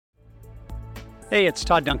Hey, it's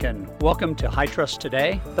Todd Duncan. Welcome to High Trust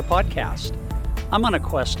Today, the podcast. I'm on a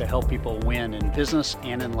quest to help people win in business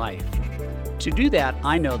and in life. To do that,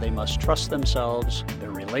 I know they must trust themselves,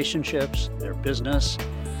 their relationships, their business,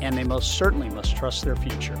 and they most certainly must trust their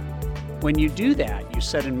future. When you do that, you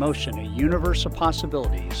set in motion a universe of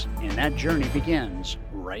possibilities, and that journey begins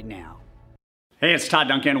right now. Hey, it's Todd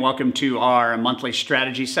Duncan. Welcome to our monthly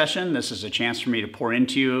strategy session. This is a chance for me to pour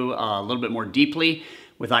into you a little bit more deeply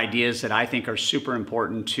with ideas that I think are super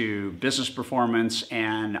important to business performance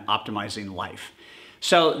and optimizing life.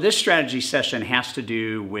 So this strategy session has to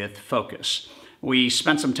do with focus. We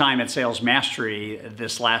spent some time at Sales Mastery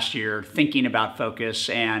this last year thinking about focus,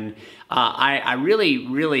 and I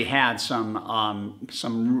really had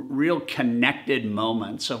some real connected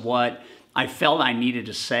moments of what I felt I needed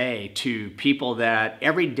to say to people that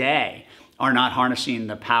every day are not harnessing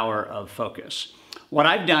the power of focus. What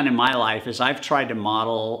I've done in my life is I've tried to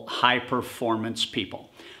model high performance people.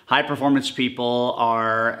 High performance people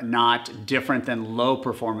are not different than low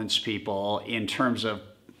performance people in terms of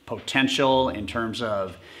potential, in terms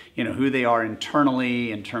of who they are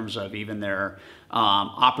internally, in terms of even their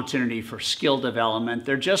opportunity for skill development.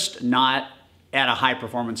 They're just not at a high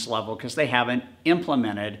performance level because they haven't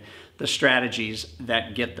implemented the strategies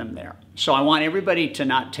that get them there. So I want everybody to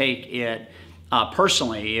not take it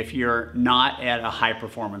personally if you're not at a high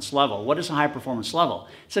performance level. What is a high performance level?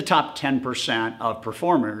 It's the top 10% of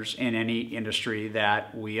performers in any industry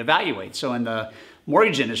that we evaluate. So in the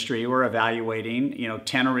mortgage industry, we're evaluating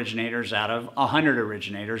 10 originators out of 100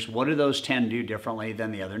 originators. What do those 10 do differently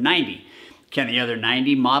than the other 90? Can the other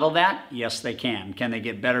 90 model that? Yes, they can. Can they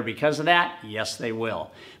get better because of that? Yes, they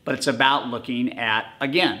will. But it's about looking at,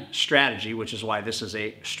 again, strategy, which is why this is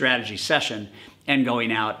a strategy session, and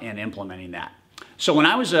going out and implementing that. So when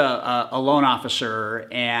I was a loan officer,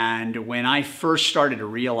 and when I first started to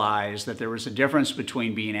realize that there was a difference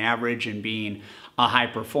between being average and being a high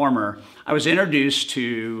performer, I was introduced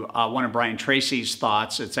to one of Brian Tracy's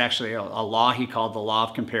thoughts. It's actually a law he called the law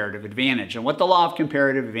of comparative advantage. And what the law of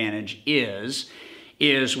comparative advantage is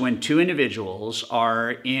when two individuals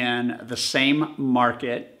are in the same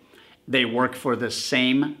market, they work for the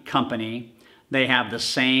same company, they have the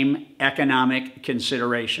same economic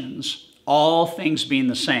considerations, all things being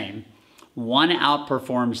the same, one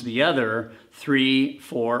outperforms the other 3,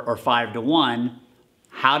 4, or 5 to 1.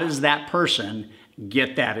 How does that person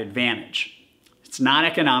get that advantage? It's not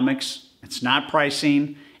economics, it's not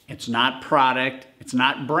pricing, it's not product, it's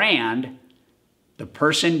not brand. The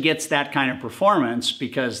person gets that kind of performance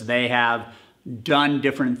because they have done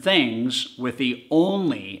different things with the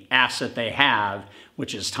only asset they have,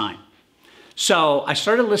 which is time. So I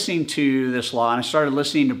started listening to this law, and I started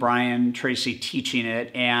listening to Brian Tracy teaching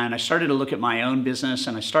it, and I started to look at my own business,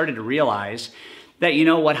 and I started to realize that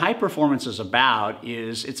what high performance is about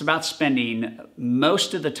is it's about spending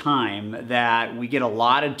most of the time that we get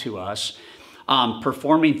allotted to us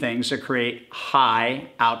performing things that create high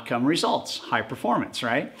outcome results, high performance,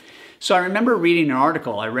 right? So I remember reading an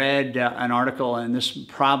article. I read an article, and this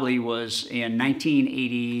probably was in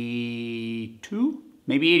 1982,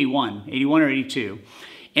 maybe 81 or 82.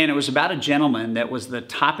 And it was about a gentleman that was the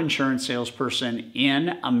top insurance salesperson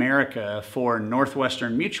in America for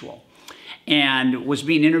Northwestern Mutual, and was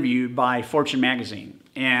being interviewed by Fortune magazine.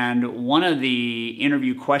 And one of the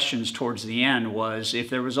interview questions towards the end was if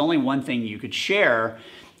there was only one thing you could share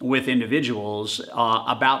with individuals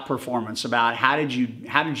about performance, about how did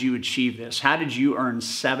you achieve this? How did you earn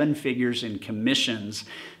 7 figures in commissions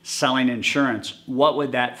selling insurance? What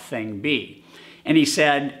would that thing be? And he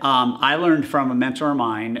said, I learned from a mentor of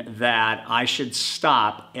mine that I should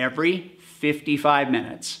stop every 55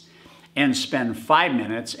 minutes and spend 5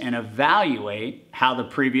 minutes and evaluate how the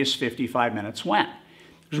previous 55 minutes went.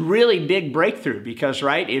 It was a really big breakthrough because,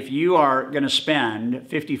 right, if you are going to spend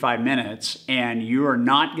 55 minutes and you are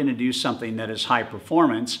not going to do something that is high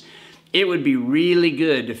performance, it would be really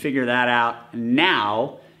good to figure that out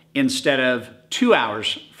now instead of 2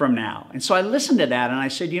 hours from now. And so I listened to that and I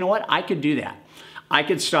said, you know what, I could do that. I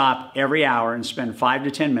could stop every hour and spend 5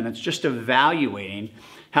 to 10 minutes just evaluating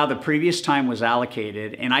how the previous time was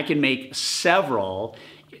allocated, and I can make several,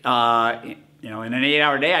 in an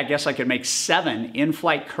 8-hour day, I guess I could make 7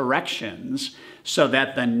 in-flight corrections so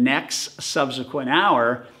that the next subsequent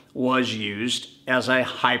hour was used as a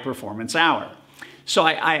high-performance hour. So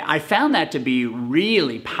I found that to be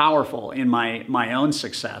really powerful in my own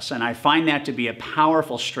success, and I find that to be a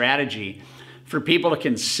powerful strategy for people to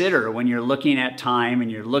consider when you're looking at time and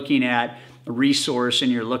you're looking at a resource and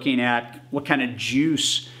you're looking at what kind of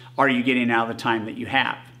juice are you getting out of the time that you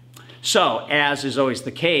have. So, as is always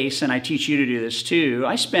the case, and I teach you to do this too,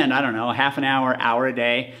 I spend, I don't know, half an hour a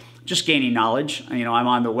day just gaining knowledge. You know, I'm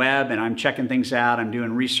on the web and I'm checking things out. I'm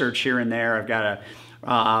doing research here and there. I've got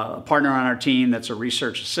a partner on our team that's a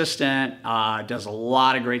research assistant, does a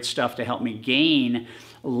lot of great stuff to help me gain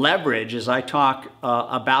leverage as I talk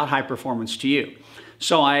about high performance to you.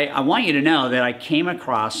 So I want you to know that I came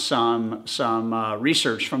across some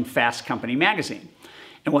research from Fast Company magazine.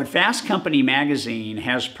 And what Fast Company magazine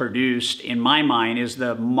has produced, in my mind, is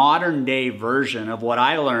the modern day version of what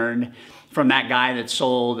I learned from that guy that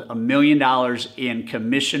sold $1 million in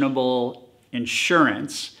commissionable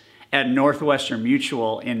insurance at Northwestern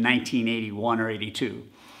Mutual in 1981 or 82.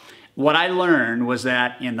 What I learned was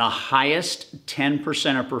that in the highest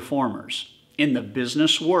 10% of performers in the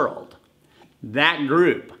business world, that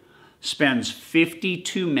group spends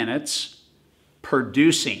 52 minutes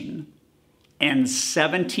producing and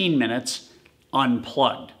 17 minutes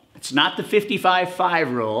unplugged. It's not the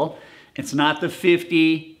 55-5 rule. It's not the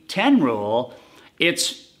 50-10 rule.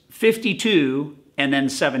 It's 52 and then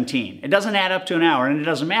 17. It doesn't add up to an hour, and it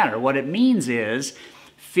doesn't matter. What it means is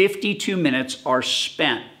 52 minutes are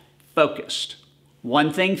spent focused,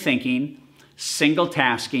 one thing thinking, single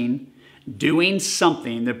tasking, doing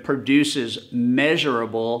something that produces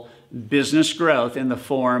measurable business growth in the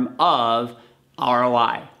form of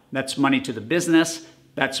ROI. That's money to the business,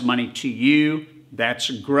 that's money to you,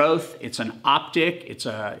 that's growth, it's an optic, it's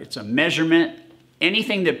a measurement.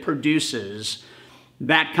 Anything that produces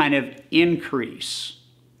that kind of increase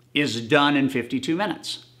is done in 52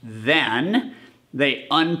 minutes. Then they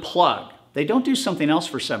unplug. They don't do something else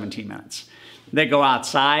for 17 minutes. They go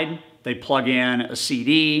outside, they plug in a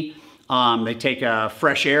CD, they take a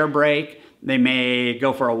fresh air break, they may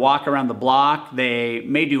go for a walk around the block, they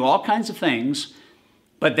may do all kinds of things,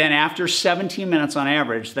 but then after 17 minutes on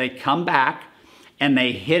average, they come back and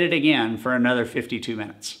they hit it again for another 52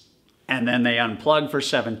 minutes. And then they unplug for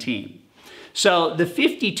 17. So the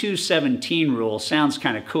 52-17 rule sounds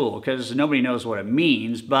kind of cool because nobody knows what it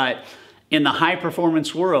means, but in the high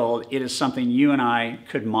performance world, it is something you and I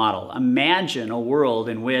could model. Imagine a world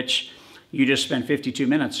in which you just spend 52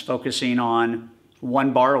 minutes focusing on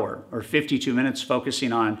one borrower, or 52 minutes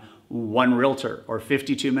focusing on one realtor, or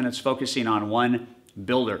 52 minutes focusing on one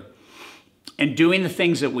builder, and doing the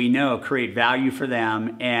things that we know create value for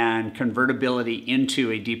them and convertibility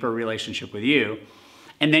into a deeper relationship with you.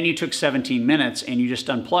 And then you took 17 minutes and you just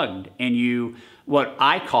unplugged and you, what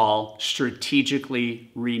I call,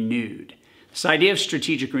 strategically renewed. This idea of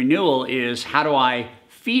strategic renewal is, how do I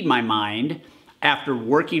feed my mind after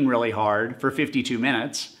working really hard for 52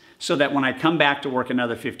 minutes so that when I come back to work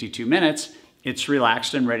another 52 minutes, it's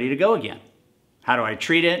relaxed and ready to go again? How do I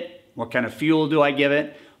treat it? What kind of fuel do I give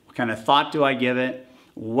it? What kind of thought do I give it?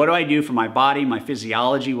 What do I do for my body, my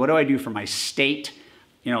physiology? What do I do for my state?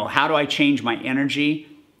 You know, how do I change my energy?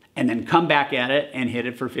 And then come back at it and hit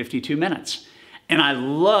it for 52 minutes. And I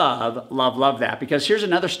love that, because here's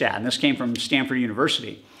another stat, and this came from Stanford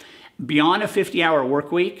University. Beyond a 50-hour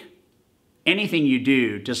work week, anything you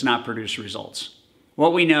do does not produce results.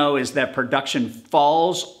 What we know is that production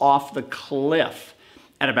falls off the cliff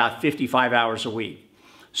at about 55 hours a week.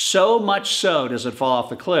 So much so does it fall off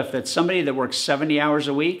the cliff that somebody that works 70 hours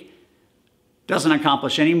a week doesn't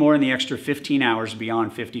accomplish any more in the extra 15 hours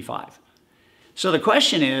beyond 55. So the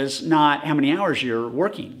question is not how many hours you're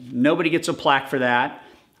working. Nobody gets a plaque for that.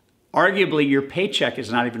 Arguably, your paycheck is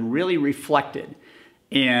not even really reflected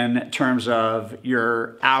in terms of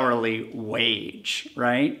your hourly wage,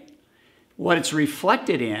 right? What it's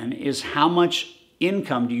reflected in is how much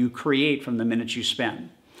income do you create from the minutes you spend.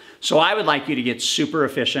 So I would like you to get super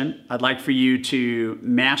efficient. I'd like for you to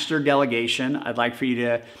master delegation. I'd like for you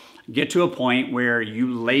to get to a point where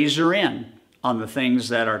you laser in on the things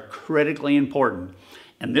that are critically important.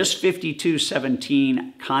 And this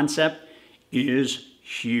 52-17 concept is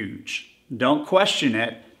huge. Don't question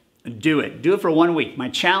it. Do it. Do it for 1 week. My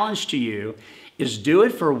challenge to you is do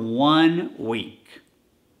it for 1 week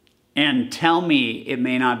and tell me it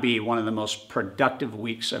may not be one of the most productive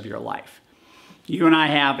weeks of your life. You and I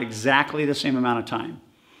have exactly the same amount of time.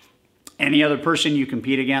 Any other person you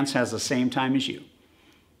compete against has the same time as you.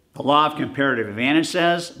 The law of comparative advantage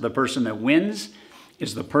says the person that wins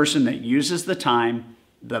is the person that uses the time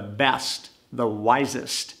the best, the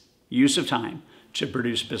wisest use of time to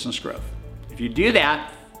produce business growth. If you do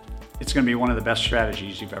that, it's going to be one of the best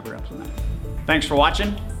strategies you've ever implemented. Thanks for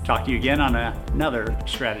watching. Talk to you again on another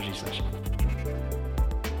strategy session.